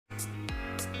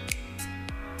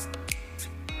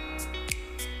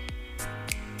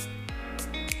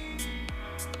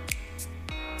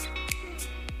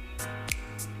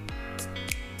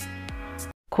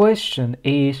Question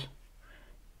 8.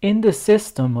 In the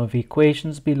system of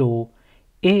equations below,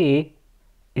 a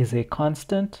is a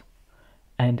constant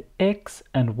and x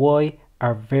and y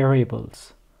are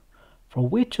variables. For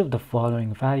which of the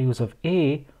following values of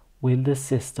a will the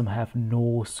system have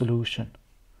no solution?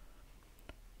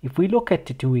 If we look at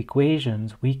the two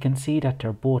equations, we can see that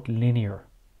they're both linear.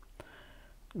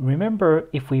 Remember,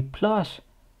 if we plot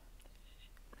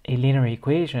a linear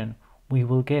equation, we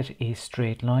will get a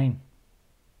straight line.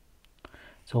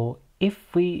 So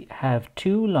if we have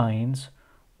two lines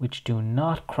which do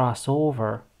not cross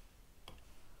over,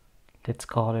 let's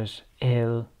call it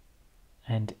L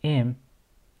and M,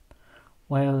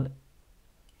 well,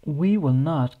 we will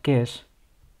not get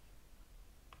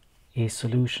a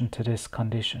solution to this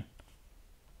condition.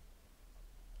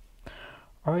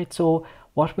 Alright, so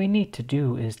what we need to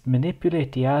do is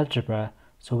manipulate the algebra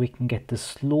so we can get the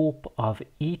slope of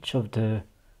each of the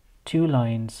two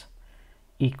lines,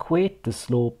 equate the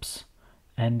slopes,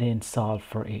 and then solve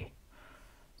for a.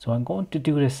 So I'm going to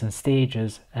do this in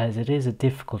stages as it is a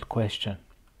difficult question.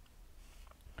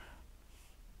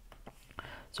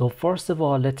 So first of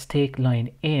all, let's take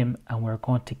line M and we're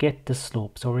going to get the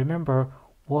slope. So remember,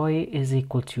 y is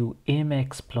equal to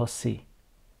mx plus c.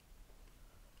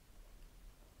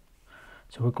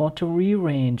 So we're going to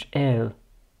rearrange L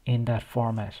in that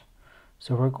format.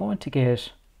 So we're going to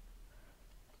get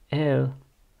L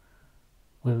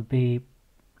will be,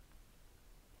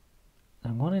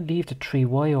 I'm going to leave the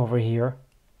 3y over here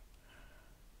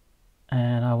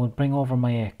and I will bring over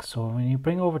my x. So when you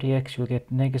bring over the x, you'll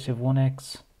get negative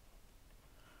 1x.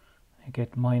 I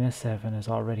get minus 7 is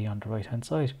already on the right hand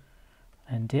side.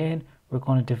 And then we're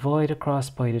going to divide across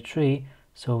by the 3,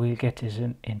 so we'll get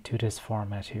it into this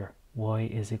format here. Y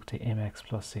is equal to mx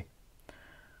plus c.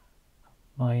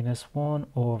 Minus 1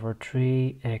 over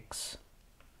 3x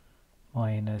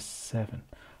minus 7.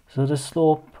 So the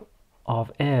slope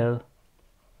of L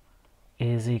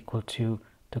is equal to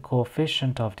the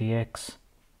coefficient of the x,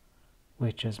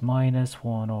 which is minus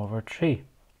 1 over 3.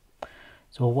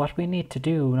 So what we need to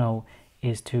do now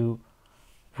is to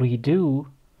redo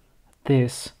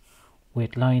this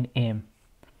with line M,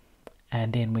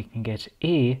 and then we can get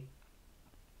A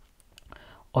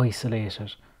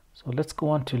isolated. So let's go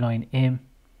on to line M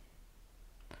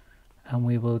and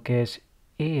we will get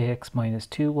ax minus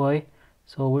 2y.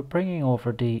 So we're bringing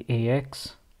over the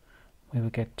ax, we will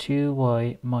get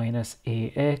 2y minus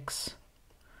ax.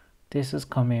 This is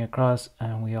coming across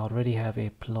and we already have a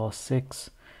plus 6.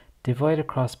 Divide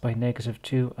across by negative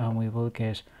 2 and we will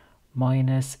get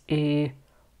minus a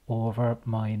over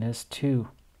minus 2.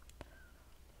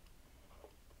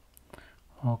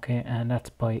 Okay, and that's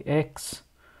by x.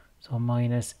 So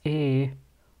minus a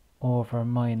over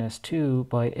minus 2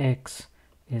 by x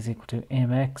is equal to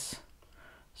mx.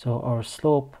 So our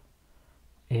slope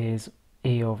is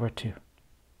a over 2.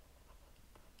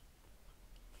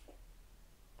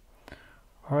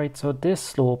 Alright, so this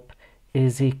slope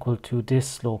is equal to this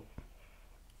slope.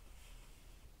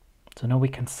 So now we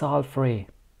can solve for a.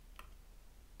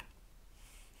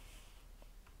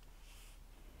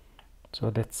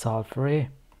 So let's solve for a.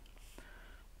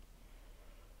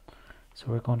 So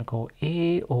we're going to go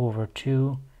a over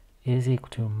 2 is equal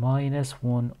to minus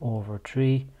 1 over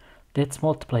 3. Let's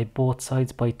multiply both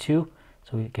sides by 2.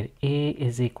 So we get a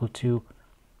is equal to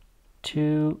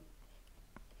 2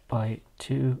 by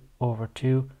 2 over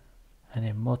 2. And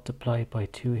then multiply by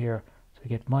 2 here. So we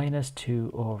get minus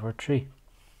 2 over 3.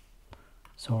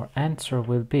 So our answer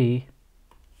will be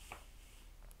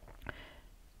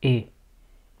A.